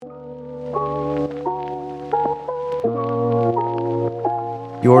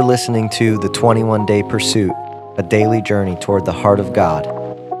You're listening to The 21 Day Pursuit, a daily journey toward the heart of God.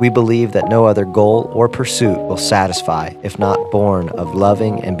 We believe that no other goal or pursuit will satisfy if not born of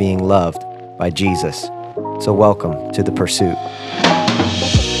loving and being loved by Jesus. So welcome to The Pursuit.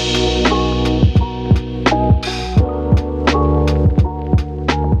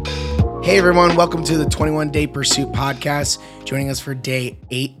 Hey everyone, welcome to the 21 Day Pursuit podcast. Joining us for day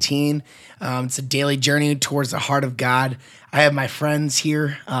 18. It's a daily journey towards the heart of God. I have my friends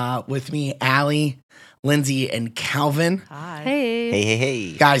here with me, Allie, Lindsay, and Calvin. Hi. Hey,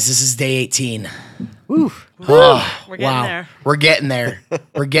 hey. Guys, this is day 18. Woo. Oh, We're getting there. We're getting there.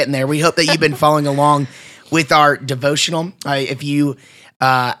 We're getting there. We hope that you've been following along with our devotional. If you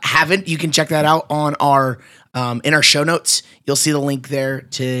haven't, you can check that out on our in our show notes. You'll see the link there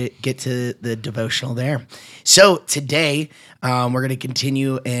to get to the devotional there. So today, we're going to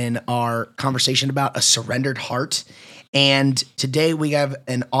continue in our conversation about a surrendered heart. And today we have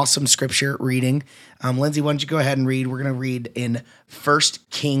an awesome scripture reading. Lindsay, why don't you go ahead and read? We're going to read in 1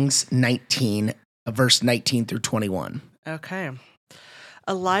 Kings 19, verse 19 through 21. Okay.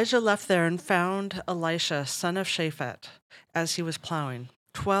 Elijah left there and found Elisha, son of Shaphat, as he was plowing.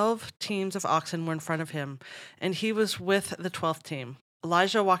 12 teams of oxen were in front of him, and he was with the 12th team.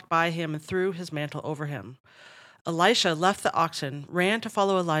 Elijah walked by him and threw his mantle over him. Elisha left the oxen, ran to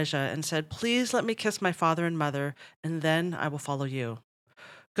follow Elijah, and said, "Please let me kiss my father and mother, and then I will follow you."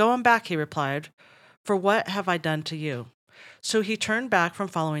 "Go on back," he replied, "for what have I done to you?" So he turned back from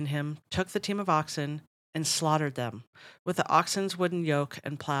following him, took the team of oxen, and slaughtered them, with the oxen's wooden yoke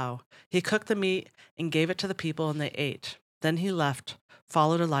and plow. He cooked the meat and gave it to the people, and they ate. Then he left,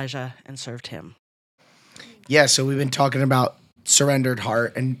 followed Elijah, and served him. Yeah, so we've been talking about surrendered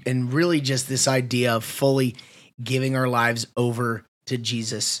heart and really just this idea of fully giving our lives over to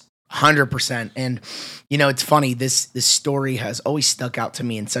Jesus 100%. And, you know, it's funny, this story has always stuck out to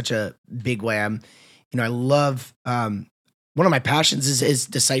me in such a big way. I love, one of my passions is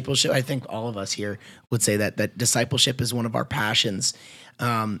discipleship. I think all of us here would say that discipleship is one of our passions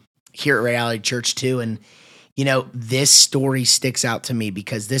here at Reality Church too. And, you know, this story sticks out to me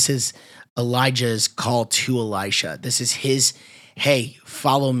because this is Elijah's call to Elisha. This is his, hey,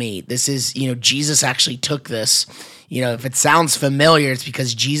 follow me. This is, you know, Jesus actually took this. You know, if it sounds familiar, it's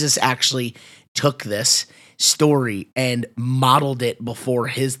because Jesus actually took this story and modeled it before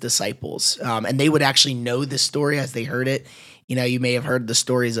his disciples. And they would actually know this story as they heard it. You know, you may have heard the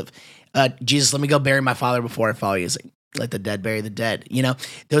stories of Jesus, let me go bury my father before I follow you. It's like, let the dead bury the dead, you know,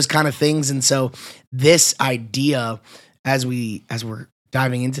 those kind of things. And so this idea, as we're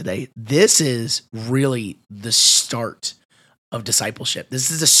diving in today, this is really the start of discipleship.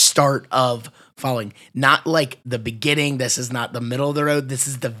 This is the start of following, not like the beginning. This is not the middle of the road. This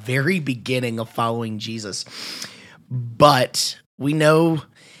is the very beginning of following Jesus. But we know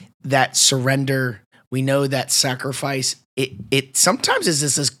that surrender, we know that sacrifice, it sometimes is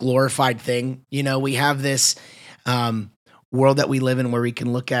this glorified thing. You know, we have this world that we live in where we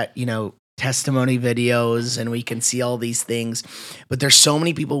can look at, you know, testimony videos and we can see all these things, but there's so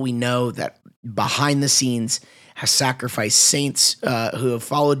many people we know that behind the scenes have sacrificed, saints who have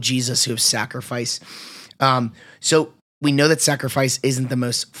followed Jesus, who have sacrificed. So we know that sacrifice isn't the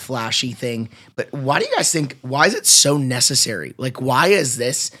most flashy thing, but why do you guys think, why is it so necessary? Like, why is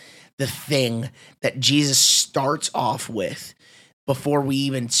this the thing that Jesus starts off with before we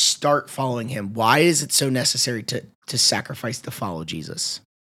even start following him? Why is it so necessary to sacrifice to follow Jesus?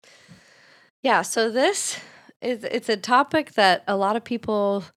 Yeah, so it's a topic that a lot of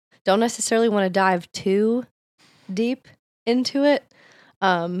people don't necessarily want to dive too deep into it,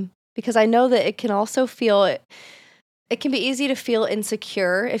 because I know that it can also feel, it can be easy to feel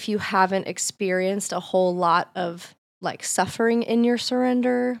insecure if you haven't experienced a whole lot of like suffering in your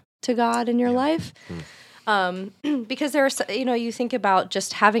surrender to God in your life. Because there's, you know, you think about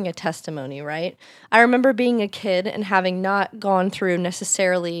just having a testimony, right? I remember being a kid and having not gone through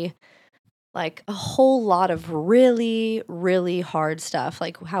necessarily like a whole lot of really, really hard stuff,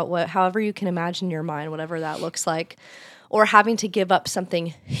 like however you can imagine in your mind, whatever that looks like, or having to give up something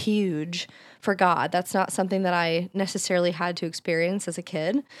huge for God. That's not something that I necessarily had to experience as a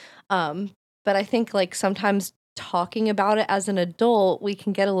kid. But I think like sometimes talking about it as an adult, we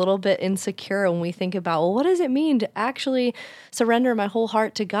can get a little bit insecure when we think about, well, what does it mean to actually surrender my whole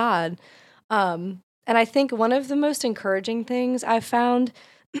heart to God? And I think one of the most encouraging things I've found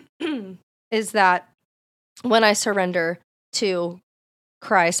is that when I surrender to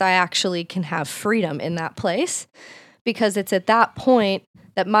Christ, I actually can have freedom in that place, because it's at that point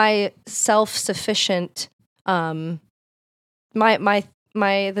that my self-sufficient, the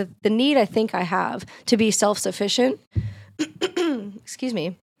need I think I have to be self-sufficient,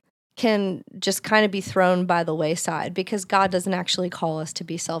 can just kind of be thrown by the wayside because God doesn't actually call us to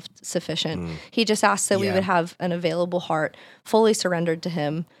be self-sufficient. He just asks that we Yeah. would have an available heart, fully surrendered to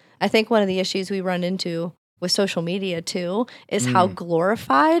him. I think one of the issues we run into with social media too is how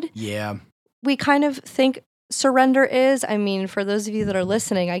glorified Yeah. we kind of think surrender is. I mean, for those of you that are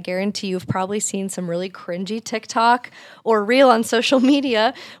listening, I guarantee you've probably seen some really cringy TikTok or reel on social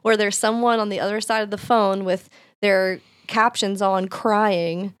media where there's someone on the other side of the phone with their captions on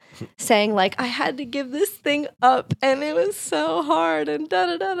crying, saying like, I had to give this thing up and it was so hard and da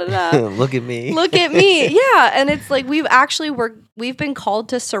da da da da. Look at me. Look at me. Yeah. And it's like we've been called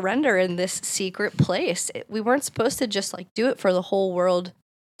to surrender in this secret place. We weren't supposed to just like do it for the whole world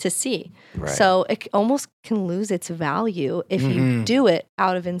to see. Right. So it almost can lose its value if you do it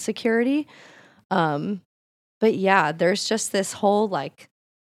out of insecurity. But yeah, there's just this whole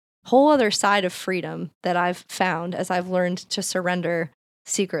other side of freedom that I've found as I've learned to surrender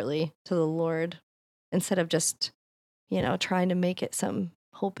secretly to the Lord instead of just, trying to make it some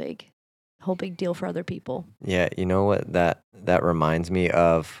whole big deal for other people. Yeah, you know what that reminds me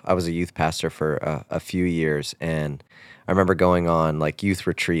of? I was a youth pastor for a few years, and I remember going on like youth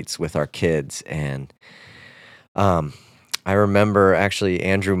retreats with our kids, and I remember actually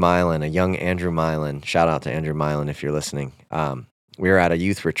Andrew Milan, a young Andrew Milan. Shout out to Andrew Milan if you're listening. We were at a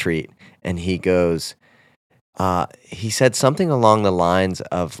youth retreat, and he goes, he said something along the lines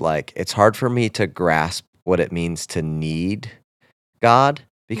of like, it's hard for me to grasp what it means to need God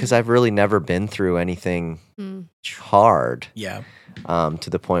because I've really never been through anything hard Yeah. to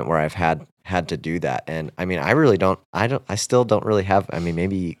the point where I've had to do that. And I mean, I still don't really have, I mean,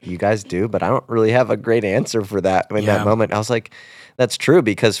 maybe you guys do, but I don't really have a great answer for that in that moment. I was like, that's true,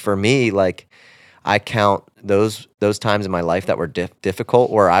 because for me, like, I count those times in my life that were difficult,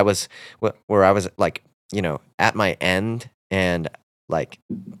 where I was like, at my end, and like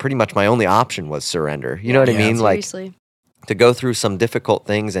pretty much my only option was surrender. You know what I mean? Seriously. Like, to go through some difficult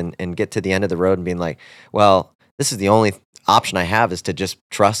things and get to the end of the road and being like, well, this is the only option I have, is to just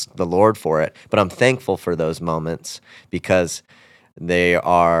trust the Lord for it. But I'm thankful for those moments because they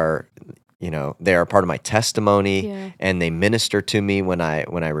are part of my testimony, and they minister to me when I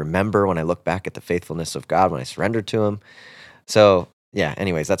look back at the faithfulness of God, when I surrender to him. So yeah,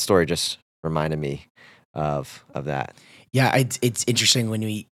 anyways, that story just reminded me of that. Yeah, it's interesting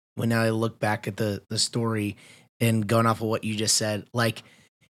when I look back at the story and going off of what you just said, like,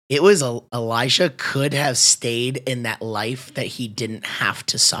 it was Elisha could have stayed in that life that he didn't have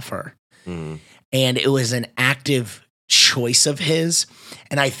to suffer. Mm-hmm. And it was an active choice of his.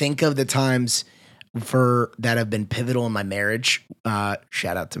 And I think of the times that have been pivotal in my marriage.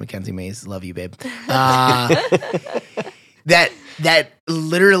 Shout out to Mackenzie Mays. Love you, babe. That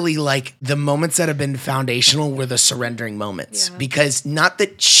literally, like, the moments that have been foundational were the surrendering moments, because not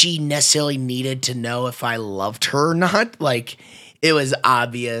that she necessarily needed to know if I loved her or not. Like, it was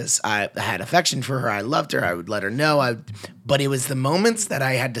obvious I had affection for her. I loved her. I would let her know. But it was the moments that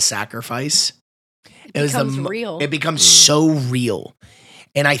I had to sacrifice. It becomes real. It becomes so real.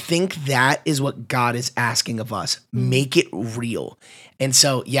 And I think that is what God is asking of us. Make it real. And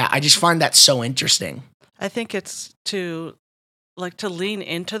so, yeah, I just find that so interesting. I think it's to lean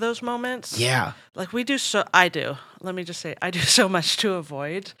into those moments. Yeah. Like I do. Let me just say, I do so much to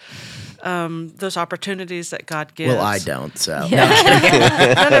avoid those opportunities that God gives. Well, I don't, so.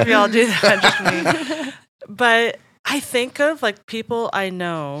 Yeah. None of y'all do that, just me. But I think of like people I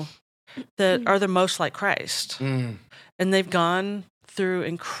know that are the most like Christ. And they've gone through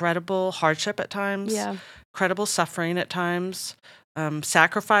incredible hardship at times, incredible suffering at times,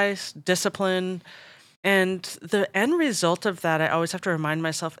 sacrifice, discipline. And the end result of that, I always have to remind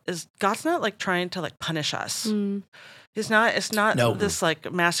myself, is God's not like trying to like punish us. It's not this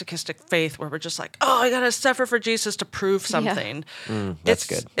like masochistic faith where we're just like, oh, I gotta suffer for Jesus to prove something. That's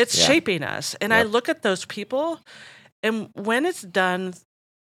good. It's shaping us. And I look at those people, and when it's done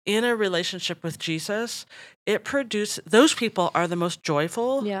in a relationship with Jesus, those people are the most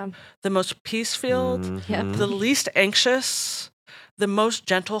joyful, the most peace-filled, the least anxious, the most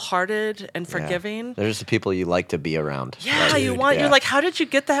gentle-hearted and forgiving. They're just the people you like to be around. Yeah, you're like, how did you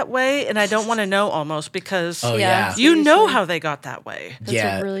get that way? And I don't want to know, almost, because seriously. know how they got that way.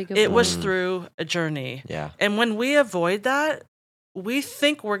 That's a really good It point. was through a journey. Yeah. And when we avoid that, we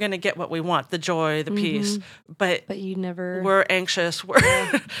think we're going to get what we want, the joy, the peace, but you never. We're anxious. We're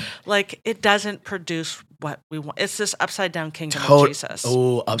like, it doesn't produce what we want. It's this upside down kingdom of Jesus.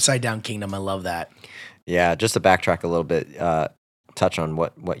 Oh, upside down kingdom. I love that. Yeah. Just to backtrack a little bit, touch on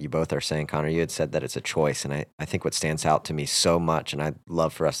what you both are saying, Connor. You had said that it's a choice, and I think what stands out to me so much, and I'd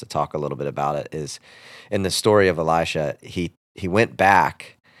love for us to talk a little bit about it, is in the story of Elisha, he he went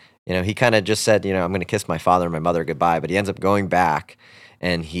back. He kind of just said, I'm going to kiss my father and my mother goodbye, but he ends up going back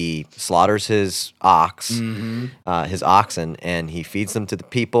and he slaughters his oxen, and he feeds them to the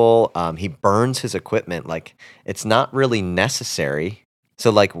people. He burns his equipment. Like, it's not really necessary. So,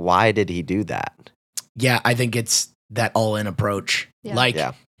 like, why did he do that? Yeah, I think it's that all-in approach.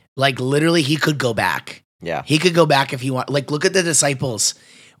 Yeah. Like literally, he could go back. Yeah. He could go back if he want. Like, look at the disciples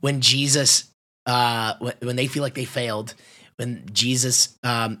when Jesus, when they feel like they failed, when Jesus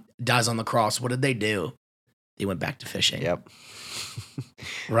dies on the cross. What did they do? They went back to fishing. Yep.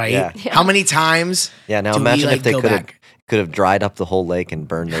 Right? Yeah. How many times? Yeah, now do imagine we, if they go could back? have dried up the whole lake and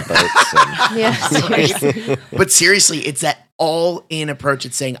burned their boats. And, Yeah, seriously. But seriously, it's that all-in approach.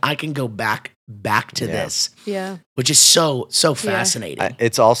 It's saying I can go back to Yeah. this, Yeah. which is so fascinating.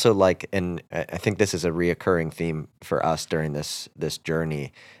 it's also like, and I think this is a reoccurring theme for us during this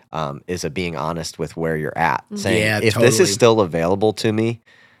journey, is of being honest with where you're at. Saying, Yeah, if this totally. is still available to me,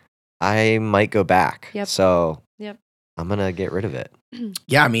 I might go back. Yep. So Yep. I'm going to get rid of it.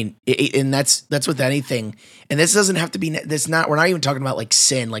 Yeah, I mean, and that's with anything. And this doesn't have to be. We're not even talking about like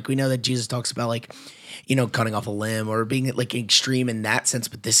sin. Like, we know that Jesus talks about like, cutting off a limb or being like extreme in that sense.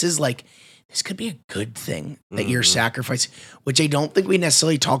 But this is like, this could be a good thing that you're sacrificing, which I don't think we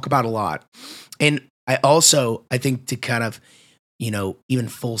necessarily talk about a lot. And I think to kind of, even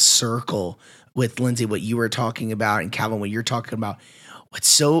full circle with Lindsay, what you were talking about, and Calvin, what you're talking about.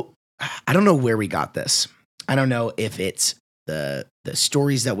 I don't know where we got this. I don't know if it's the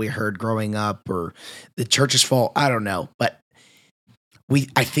stories that we heard growing up or the church's fault. I don't know. But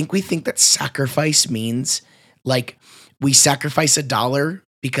I think we think that sacrifice means like we sacrifice $1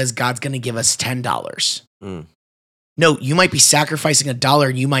 because God's going to give us $10. Mm. No, you might be sacrificing $1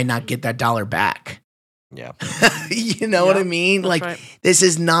 and you might not get that $1 back. Yeah. You know what I mean? That's Like, right. this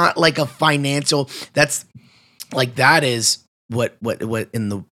is not like a financial, that is what in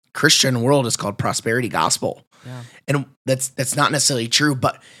the Christian world is called prosperity gospel. Yeah. And that's not necessarily true,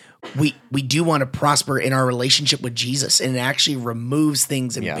 but we do want to prosper in our relationship with Jesus, and it actually removes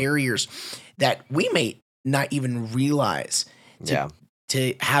things and Yeah. barriers that we may not even realize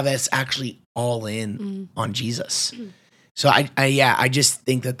to have us actually all in on Jesus. So I just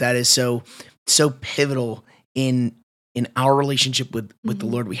think that is so pivotal in our relationship with the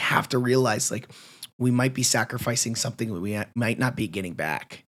Lord. We have to realize like we might be sacrificing something that we might not be getting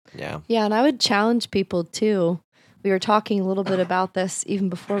back. Yeah. Yeah, and I would challenge people too. We were talking a little bit about this even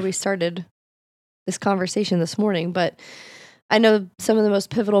before we started this conversation this morning, but I know some of the most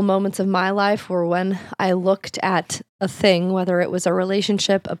pivotal moments of my life were when I looked at a thing, whether it was a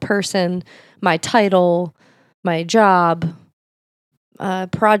relationship, a person, my title, my job, a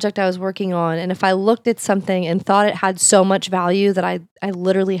project I was working on, and if I looked at something and thought it had so much value that I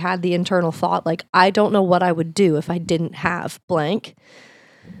literally had the internal thought, like, I don't know what I would do if I didn't have blank.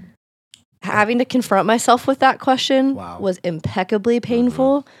 Having to confront myself with that question was impeccably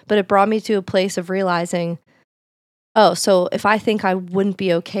painful, but it brought me to a place of realizing, oh, so if I think I wouldn't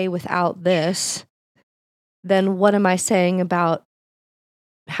be okay without this, then what am I saying about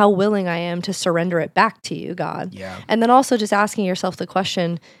how willing I am to surrender it back to you, God? Yeah. And then also just asking yourself the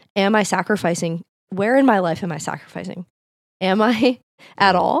question, am I sacrificing? Where in my life am I sacrificing? Am I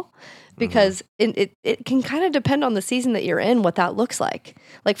at all? Because it can kind of depend on the season that you're in, what that looks like.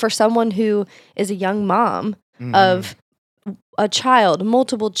 Like for someone who is a young mom of a child,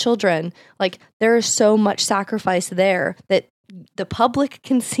 multiple children, like there is so much sacrifice there that the public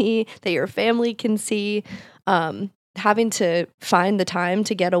can see, that your family can see, having to find the time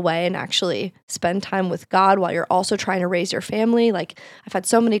to get away and actually spend time with God while you're also trying to raise your family. Like I've had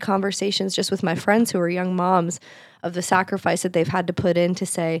so many conversations just with my friends who are young moms of the sacrifice that they've had to put in to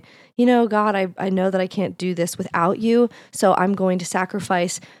say, God, I know that I can't do this without you, so I'm going to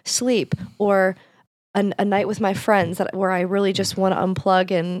sacrifice sleep or a night with my friends where I really just want to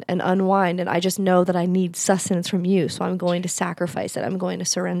unplug and unwind, and I just know that I need sustenance from you, so I'm going to sacrifice it. I'm going to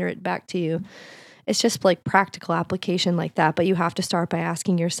surrender it back to you. It's just like practical application like that, but you have to start by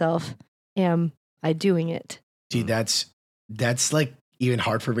asking yourself, am I doing it? Dude, that's like even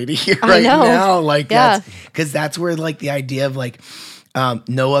hard for me to hear I right know. now. Like, Yeah. because that's where like the idea of like,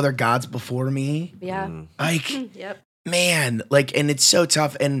 no other gods before me. Yeah. Like, Yep. man, like, and it's so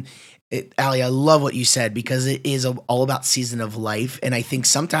tough. And Allie, I love what you said because it is all about season of life. And I think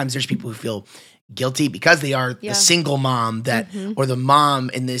sometimes there's people who feel guilty because they are the single mom or the mom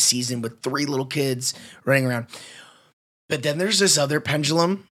in this season with 3 little kids running around. But then there's this other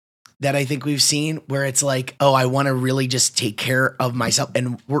pendulum that I think we've seen where it's like, oh, I want to really just take care of myself.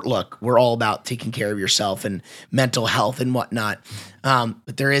 And we're all about taking care of yourself and mental health and whatnot.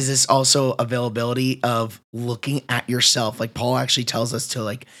 But there is this also availability of looking at yourself. Like Paul actually tells us to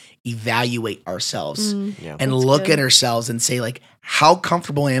like evaluate ourselves Yeah. and That's look good. at ourselves and say like, how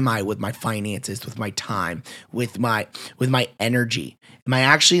comfortable am I with my finances, with my time, with my energy? Am I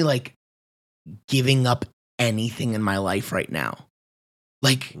actually like giving up anything in my life right now?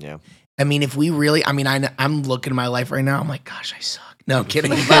 Like, Yeah. I mean, if we really, I mean, I'm looking at my life right now. I'm like, gosh, I suck. No, I'm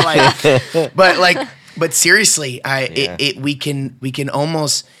kidding. But like, but seriously, Yeah. we can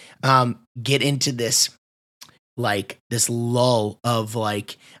almost get into this like this lull of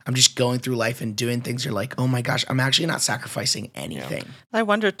like, I'm just going through life and doing things. You're like, oh my gosh, I'm actually not sacrificing anything. I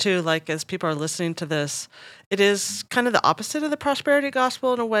wonder too, like as people are listening to this, it is kind of the opposite of the prosperity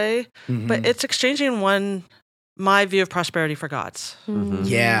gospel in a way, Mhm. but it's exchanging my view of prosperity for God's, Mhm.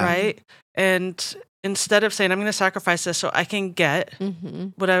 Yeah. right? And instead of saying, I'm going to sacrifice this so I can get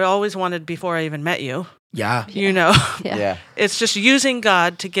Mhm. what I always wanted before I even met you, Yeah. you know, Yeah. Yeah. it's just using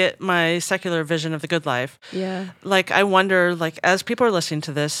God to get my secular vision of the good life. Yeah. Like, I wonder, like, as people are listening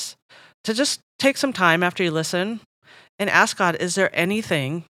to this, to just take some time after you listen and ask God, is there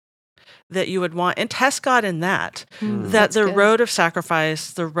anything that you would want? And test God in that. That That's the good. road of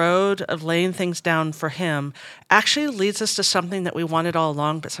sacrifice, the road of laying things down for Him actually leads us to something that we wanted all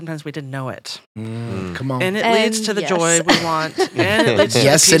along, but sometimes we didn't know it. Come on. And it And leads to the yes. joy we want. And it leads to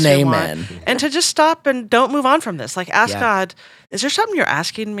Yes the peace and we amen. want. And to just stop and don't move on from this. Like ask Yeah. God, is there something you're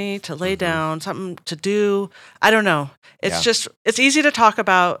asking me to lay down, something to do? I don't know. It's Yeah. just, it's easy to talk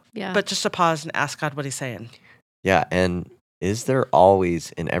about, Yeah. but just to pause and ask God what He's saying. Yeah. And is there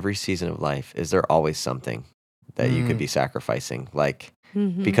always, in every season of life, is there always something that you could be sacrificing? Like,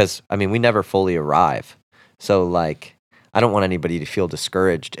 Mhm. because, I mean, we never fully arrive. So, like, I don't want anybody to feel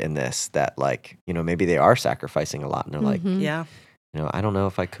discouraged in this that, like, you know, maybe they are sacrificing a lot and they're like, Mhm. Yeah. you know, I don't know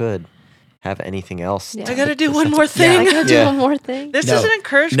if I could have anything else. Yeah. I got to do to one sat- more I thing. gotta do Yeah. one more thing. This No. is an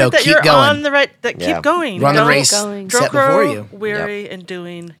encouragement No, that keep you're going. on the right, that Yeah. keep going. Run the Don't race going. set Don't before grow you. weary and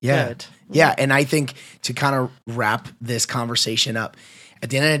doing Yeah. good. Yeah, and I think to kind of wrap this conversation up, at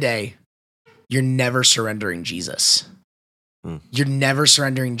the end of the day, you're never surrendering Jesus. You're never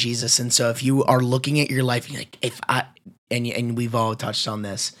surrendering Jesus. And so if you are looking at your life, you're like, and we've all touched on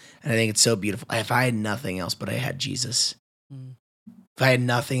this, and I think it's so beautiful. If I had nothing else but I had Jesus, if I had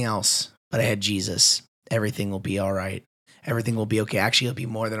nothing else but I had Jesus, everything will be all right. Everything will be okay. Actually, it'll be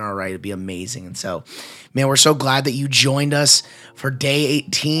more than all right. It'll be amazing. And so, man, we're so glad that you joined us for day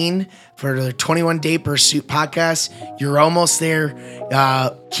 18 for the 21 Day Pursuit podcast. You're almost there.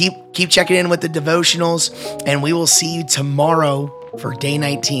 Keep checking in with the devotionals, and we will see you tomorrow for day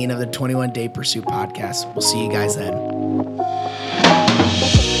 19 of the 21 Day Pursuit podcast. We'll see you guys then.